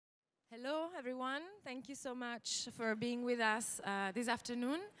Hello, everyone. Thank you so much for being with us this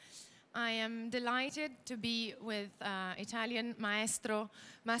afternoon. I am delighted to be with Italian maestro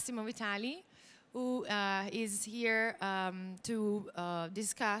Massimo Vitali, who is here to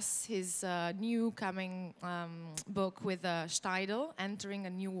discuss his new coming book with Steidl, Entering a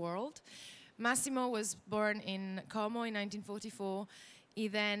New World. Massimo was born in Como in 1944. He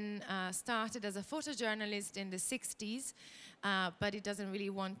then started as a photojournalist in the 60s, but he doesn't really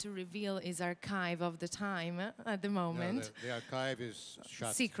want to reveal his archive of the time at the moment. No, the archive is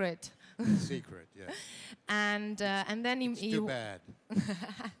shut. Secret. Secret, yeah. And then it's too bad.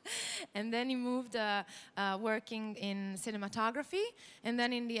 And then he moved working in cinematography, and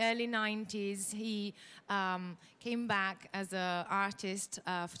then in the early 90s he came back as an artist,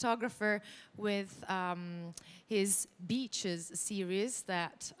 photographer with his Beaches series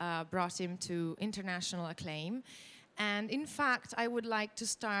that brought him to international acclaim. And in fact, I would like to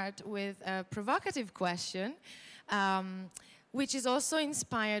start with a provocative question, which is also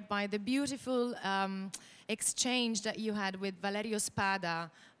inspired by the beautiful exchange that you had with Valerio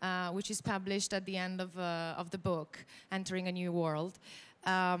Spada, which is published at the end of the book, Entering a New World.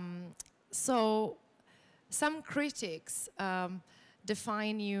 So some critics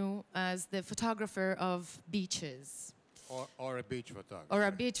define you as the photographer of beaches. Or a beach photographer. Or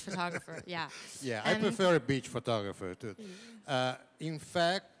a beach photographer, yeah. Yeah, I prefer a beach photographer too. In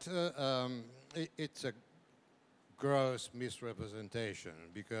fact, it's a gross misrepresentation,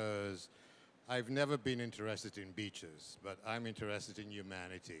 because I've never been interested in beaches, but I'm interested in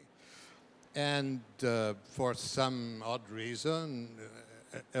humanity. And for some odd reason,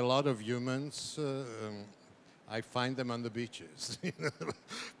 a lot of humans, I find them on the beaches.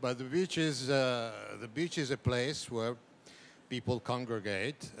 But the beach is a place where people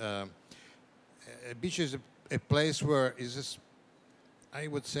congregate. A beach is a place where I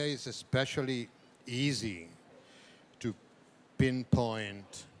would say it's especially easy to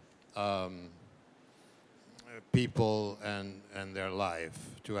pinpoint people and their life,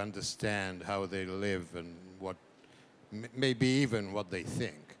 to understand how they live and what, maybe even what they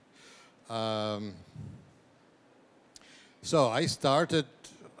think. So I started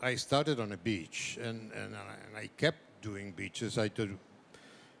on a beach, and I kept doing beaches. I do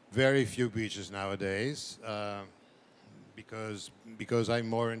very few beaches nowadays, because I'm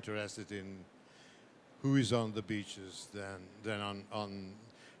more interested in who is on the beaches than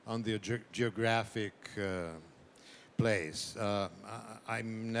on the geographic place. I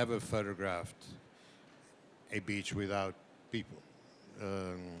never photographed a beach without people.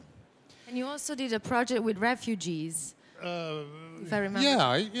 And you also did a project with refugees, if I remember.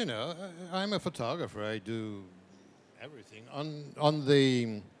 Yeah, I'm a photographer. I do everything.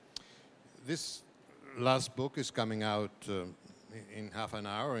 This last book is coming out in half an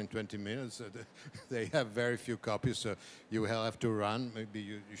hour, in 20 minutes. They have very few copies, so you will have to run. Maybe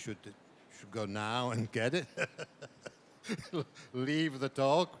you should go now and get it. Leave the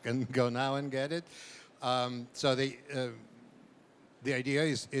talk and go now and get it. So the idea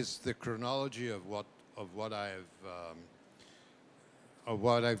is the chronology of what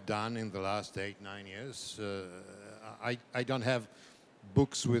I've done in the last 8-9 years. I don't have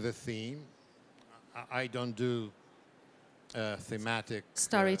books with a theme. I don't do thematic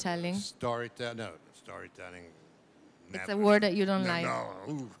storytelling. Storytelling. Never. It's a word that you don't like.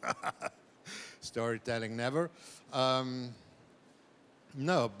 No. Storytelling, never. No,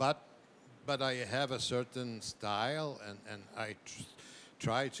 but I have a certain style, and I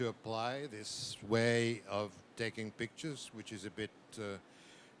try to apply this way of taking pictures, which is a bit,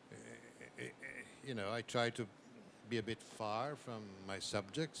 I try to be a bit far from my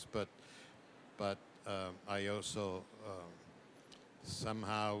subjects, but I also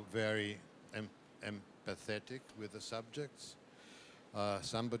somehow very empathetic with the subjects.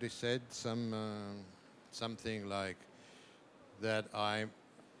 Somebody said something like that I'm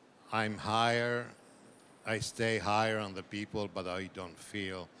higher, I stay higher on the people, but I don't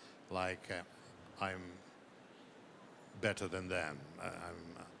feel like I'm better than them.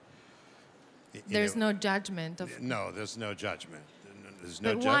 There's no judgment of. No, there's no judgment.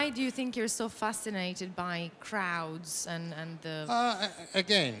 But why do you think you're so fascinated by crowds and the?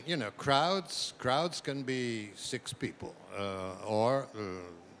 Again, crowds can be 6 people or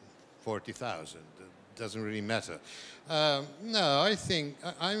 40,000. It doesn't really matter. No, I think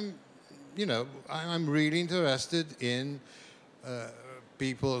I'm really interested in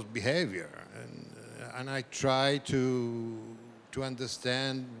people's behavior, and I try to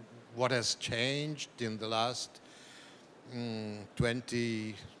understand what has changed in the last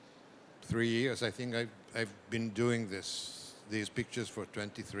 23 years. I think I've been doing this these pictures for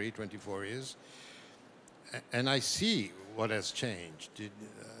 23, 24 years, and I see what has changed.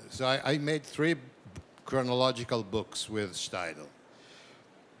 So I made 3 chronological books with Steidl.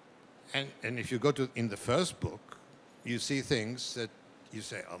 And if you go to in the first book, you see things that you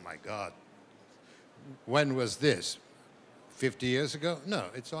say, oh my God, when was this? 50 years ago? No,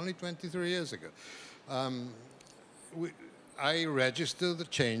 it's only 23 years ago. I register the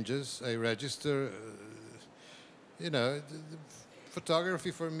changes. I register, the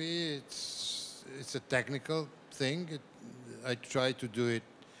photography for me, it's a technical thing. I try to do it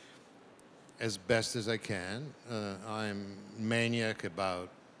as best as I can. I'm maniac about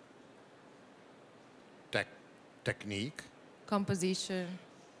technique. Composition.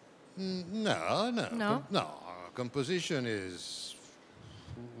 No. Composition is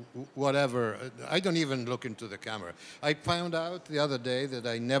whatever. I don't even look into the camera. I found out the other day that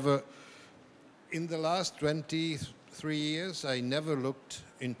I never, in the last 23 years, I never looked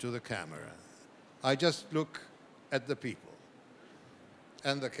into the camera. I just look at the people.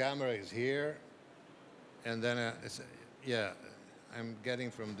 And the camera is here, and then I'm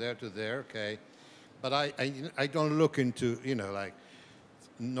getting from there to there, okay. But I don't look into, like,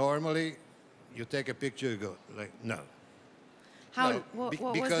 normally you take a picture, you go, like, no. What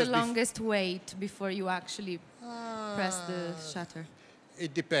was the longest wait before you actually press the shutter?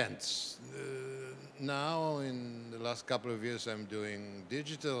 It depends. Now, in the last couple of years, I'm doing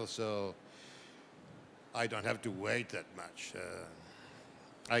digital, so I don't have to wait that much.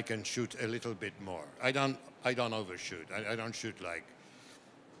 I can shoot a little bit more. I don't overshoot. I don't shoot like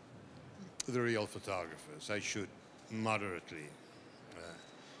the real photographers. I shoot moderately.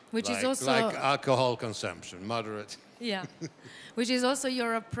 Which is also like alcohol consumption, moderate. Yeah, which is also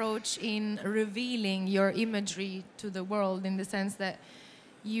your approach in revealing your imagery to the world, in the sense that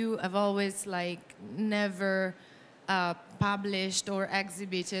you have always never published or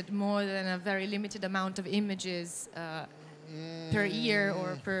exhibited more than a very limited amount of images per year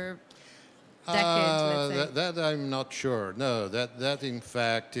or per decade, let's say. That I'm not sure. No, that in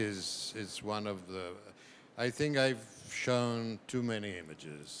fact is one of the. I think I've shown too many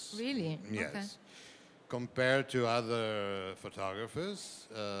images. Really? Yes. Okay. Compared to other photographers,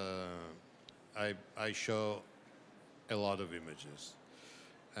 I show a lot of images,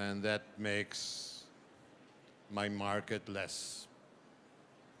 and that makes my market less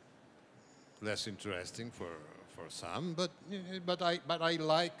interesting for some. But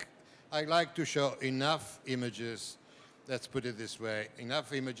I like to show enough images. Let's put it this way: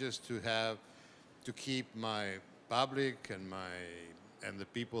 enough images to keep my public and the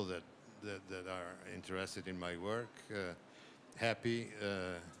people that are interested in my work happy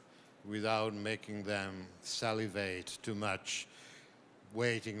without making them salivate too much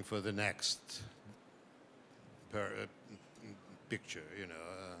waiting for the next picture,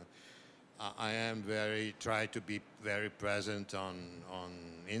 I try to be very present on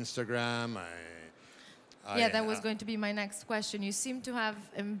Instagram. That was going to be my next question. You seem to have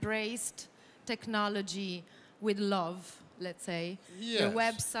embraced technology with love, let's say. Yes. Your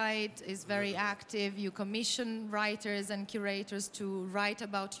website is very active. You commission writers and curators to write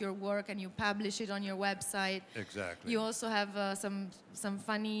about your work, and you publish it on your website. Exactly. You also have some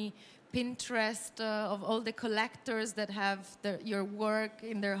funny Pinterest of all the collectors that have your work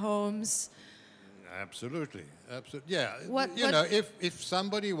in their homes. Absolutely. Yeah. If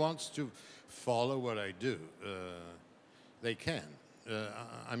somebody wants to follow what I do, they can.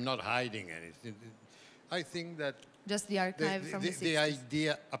 I'm not hiding anything. I think that just the archive from the 60s. The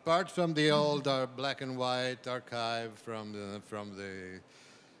idea, apart from the old black and white archive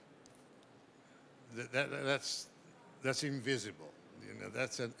that's invisible.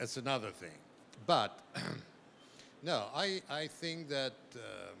 That's another thing. But no, I think that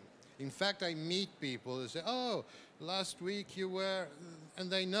in fact I meet people who say, "Oh, last week you were,"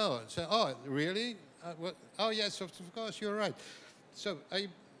 and they know. So, "Oh, really? Oh, yes, of course, you're right." So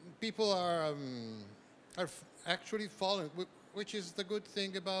people are actually following, which is the good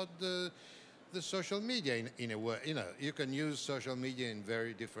thing about the social media in a way. You can use social media in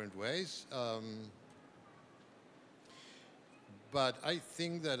very different ways. But I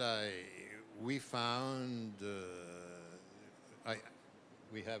think that we found.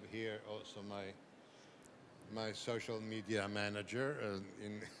 We have here also my social media manager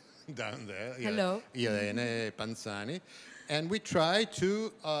down there. Hello. Irene Panzani. And we try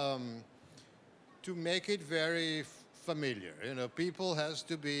to make it very familiar. People has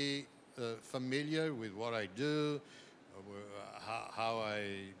to be familiar with what I do, how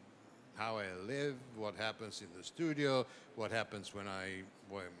I live, what happens in the studio, what happens when I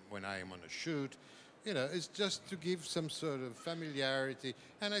am on a shoot, You know, it's just to give some sort of familiarity,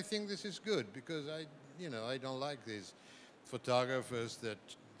 and I think this is good because I don't like these photographers that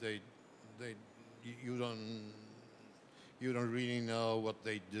they you you don't really know what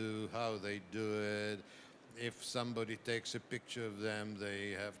they do, how they do it. If somebody takes a picture of them,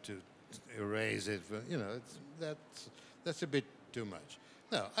 they have to erase it. You know, that's a bit too much.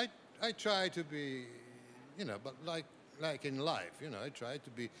 No, I try to be, you know, but like in life, you know, I try to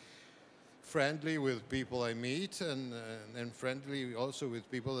be friendly with people I meet and friendly also with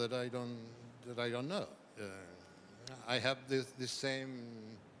people that I don't know. I have this same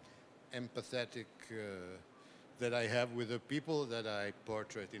empathetic that I have with the people that I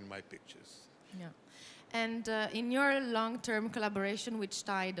portrait in my pictures. Yeah. And in your long-term collaboration with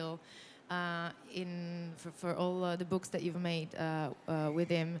Steido, for all the books that you've made with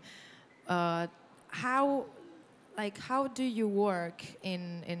him, how do you work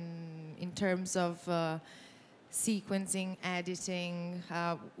in terms of sequencing, editing?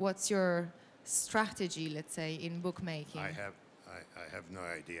 What's your strategy, let's say, in bookmaking? I have no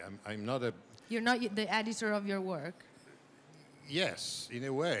idea. I'm not a. You're not the editor of your work. Yes, in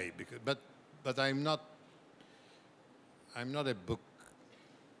a way, because but I'm not a book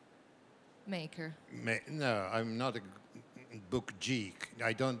Maker. no, I'm not a book geek.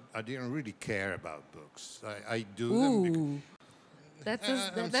 I didn't really care about books. I do them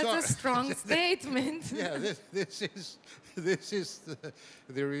because That's a strong statement. yeah, this is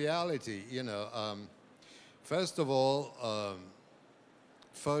the reality. You know, first of all,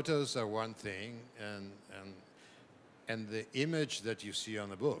 photos are one thing, and the image that you see on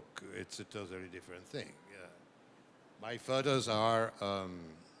the book, it's a totally different thing. My photos are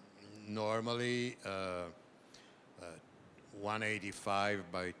normally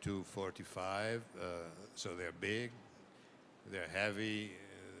 185 by 245, so they're big, they're heavy,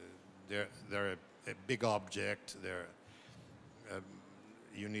 they're a big object.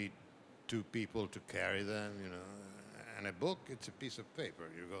 You need two people to carry them, you know. And a book, it's a piece of paper.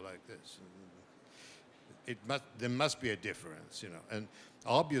 You go like this. There must be a difference, you know. And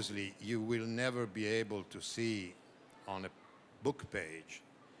obviously, you will never be able to see on a book page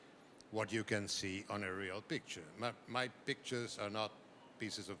what you can see on a real picture. My pictures are not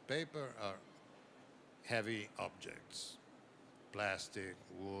pieces of paper, are heavy objects. Plastic,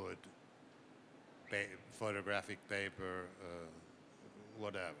 wood, photographic paper,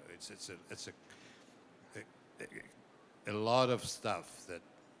 whatever. It's a lot of stuff that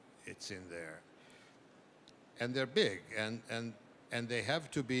it's in there. And they're big, and they have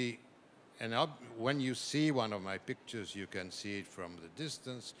to be, when you see one of my pictures, you can see it from the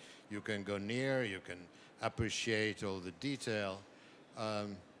distance, you can go near, you can appreciate all the detail.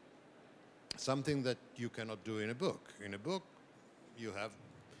 Something that you cannot do in a book. In a book, you have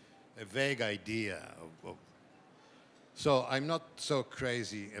a vague idea of. So I'm not so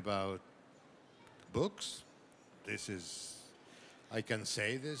crazy about books. I can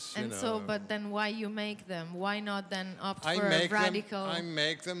say this. And you know. so, but then why you make them? Why not then opt for I a radical? I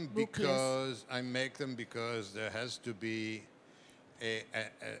make them because there has to be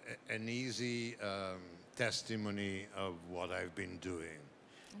an easy testimony of what I've been doing.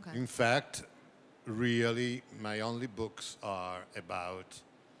 Okay. In fact, really, my only books are about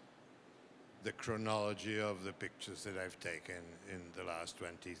the chronology of the pictures that I've taken in the last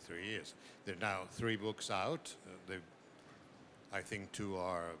 23 years. There are now 3 books out. I think 2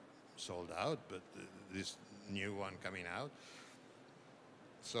 are sold out, but this new one coming out.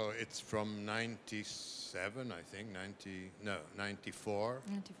 So it's from 97, I think, 94.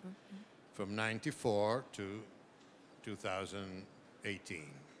 94. Yeah. From 94 to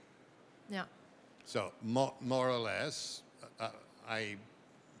 2018. Yeah. So more or less, I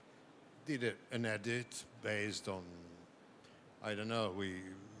did an edit based on, I don't know,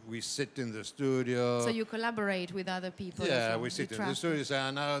 we sit in the studio. So you collaborate with other people? Yeah, as well. we sit in the studio and say,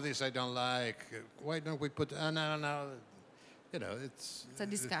 oh, no, this I don't like. Why don't we put, oh, no. You know, it's a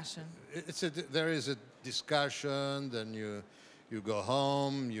discussion. There is a discussion, then you go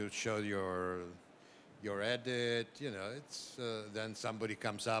home, you show your edit, you know, then somebody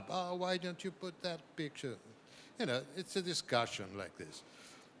comes up, oh, why don't you put that picture? You know, it's a discussion like this.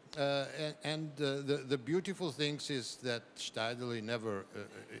 And the beautiful thing is that Steidl never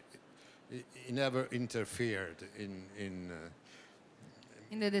interfered in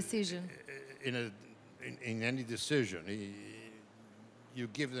the decision. In any decision. You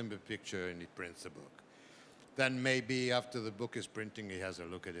give them a picture and he prints the book. Then maybe after the book is printing, he has a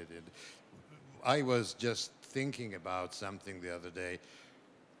look at it. I was just thinking about something the other day.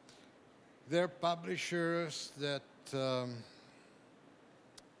 There are publishers that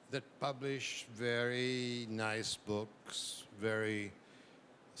that publish very nice books, very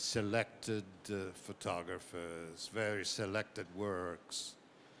selected photographers, very selected works.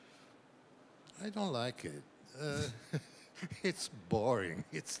 I don't like it. It's boring.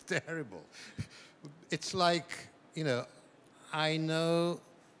 It's terrible. It's like, you know, I know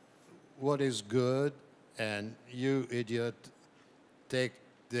what is good, and you idiot, take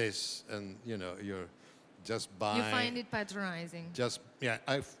this, and you know, you're just buying. You find it patronizing. Just, yeah,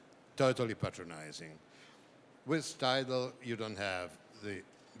 totally patronizing. With Tidal, you don't have the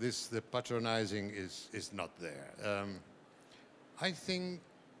patronizing is not there. I think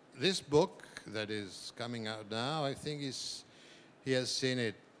this book that is coming out now, I think he has seen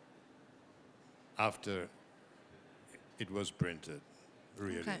it after it was printed,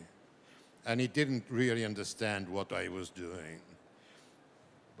 really. Okay. And he didn't really understand what I was doing.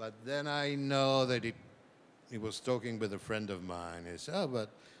 But then I know that he was talking with a friend of mine. He said, oh, but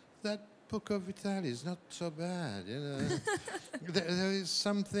that book of Vitali is not so bad, you know. there is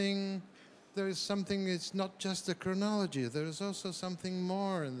something, it's not just a chronology, there is also something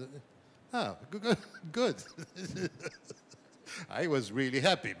more. Oh, good. I was really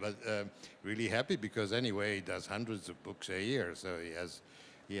happy, but really happy because anyway, he does hundreds of books a year, so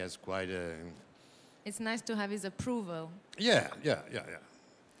he has quite a... It's nice to have his approval. Yeah.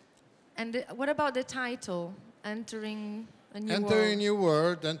 And what about the title, Entering a New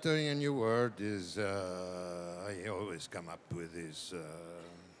World? Entering a new world is, I always come up with these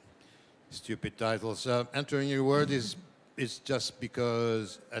stupid titles. Entering a new world is just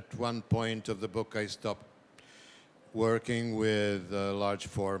because at one point of the book I stopped working with large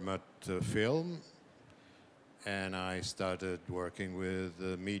format film, and I started working with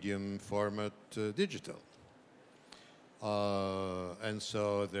medium format digital. And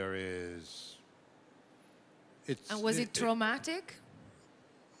so there is... And was it traumatic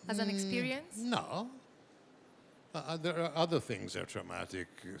as an experience? No. There are other things that are traumatic.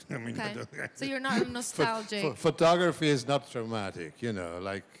 I mean, okay. So you're not nostalgic. Photography is not traumatic, you know,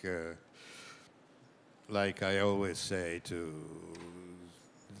 like I always say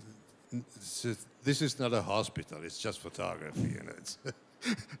this is not a hospital, it's just photography, you know. It's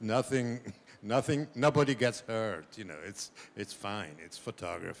nobody gets hurt, you know, it's fine, it's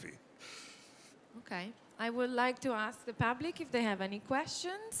photography. Okay. I would like to ask the public if they have any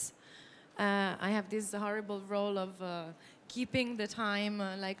questions. I have this horrible role of keeping the time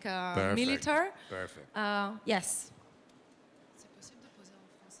like a Perfect. militaire. Perfect. Yes.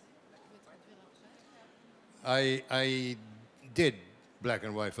 I did black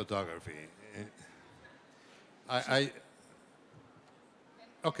and white photography.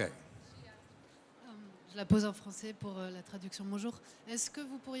 Okay. Je la pose en français pour la traduction. Bonjour. Est-ce que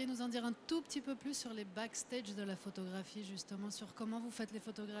vous pourriez nous en dire un tout petit peu plus sur les backstage de la photographie, justement, sur comment vous faites les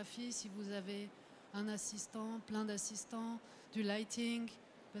photographies, si vous avez un assistant, plein d'assistants, du lighting?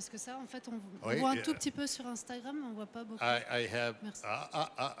 Parce que ça, en fait, on voit un tout petit peu sur Instagram, mais on ne voit pas beaucoup. I have. Merci.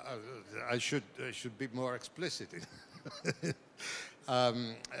 I should be more explicit.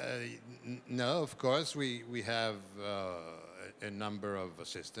 No, of course we have a number of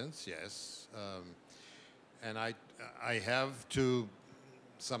assistants. Yes, and I have to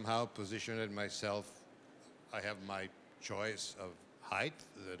somehow position it myself. I have my choice of height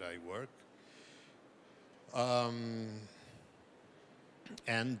that I work.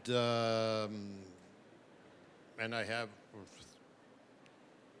 And I have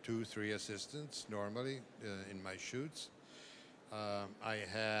 2-3 assistants normally in my shoots. I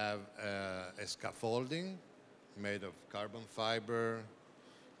have a scaffolding made of carbon fiber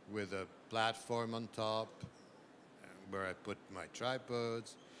with a platform on top where I put my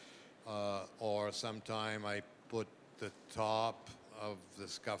tripods, or sometime I put the top of the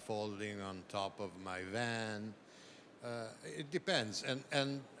scaffolding on top of my van. It depends,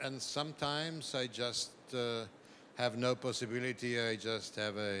 and sometimes I just have no possibility. I just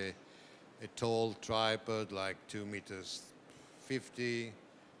have a tall tripod, like 2.50 meters,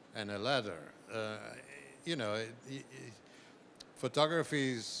 and a ladder. You know,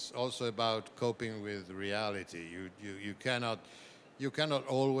 photography is also about coping with reality. You cannot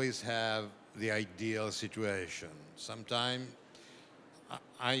always have the ideal situation. Sometimes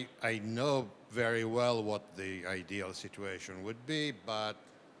I know very well what the ideal situation would be, but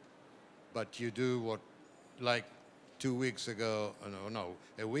you do what, like 2 weeks ago,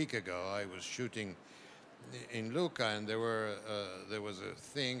 a week ago, I was shooting in Lucca, and there was a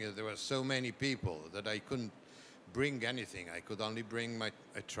thing, there were so many people that I couldn't bring anything. I could only bring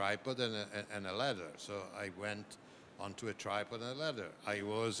a tripod and a ladder. So I went onto a tripod and a ladder. I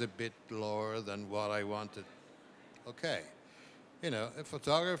was a bit lower than what I wanted. Okay. you know,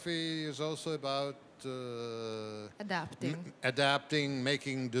 photography is also about Adapting. adapting,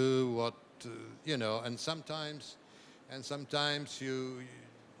 making do what you know, and sometimes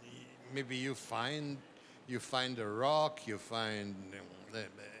maybe you find a rock, you find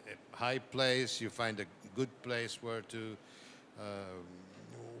a high place, you find a good place where to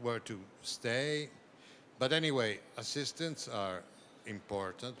stay. But anyway, assistants are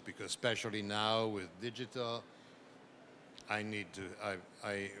important because especially now with digital, I need to,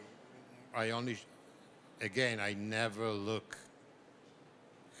 I only, again, I never look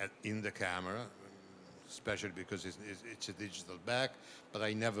in the camera, especially because it's a digital back, but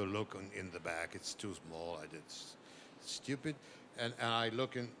I never look in the back. It's too small. It's stupid. And I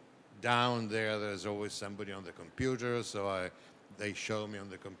look down there, there's always somebody on the computer, so they show me on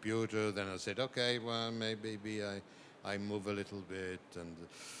the computer, then I said, okay, well, maybe I move a little bit. And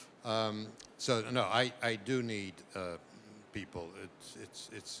so, no, I do need people.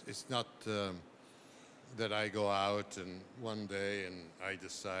 It's not that I go out and one day and I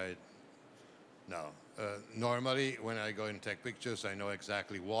decide, no. Normally, when I go and take pictures, I know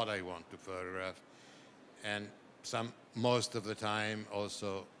exactly what I want to photograph, and most of the time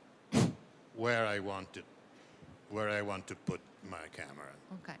also where I want to put my camera.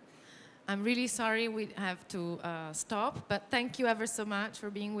 Okay. I'm really sorry we have to stop, but thank you ever so much for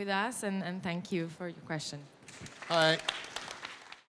being with us, and thank you for your question. Hi.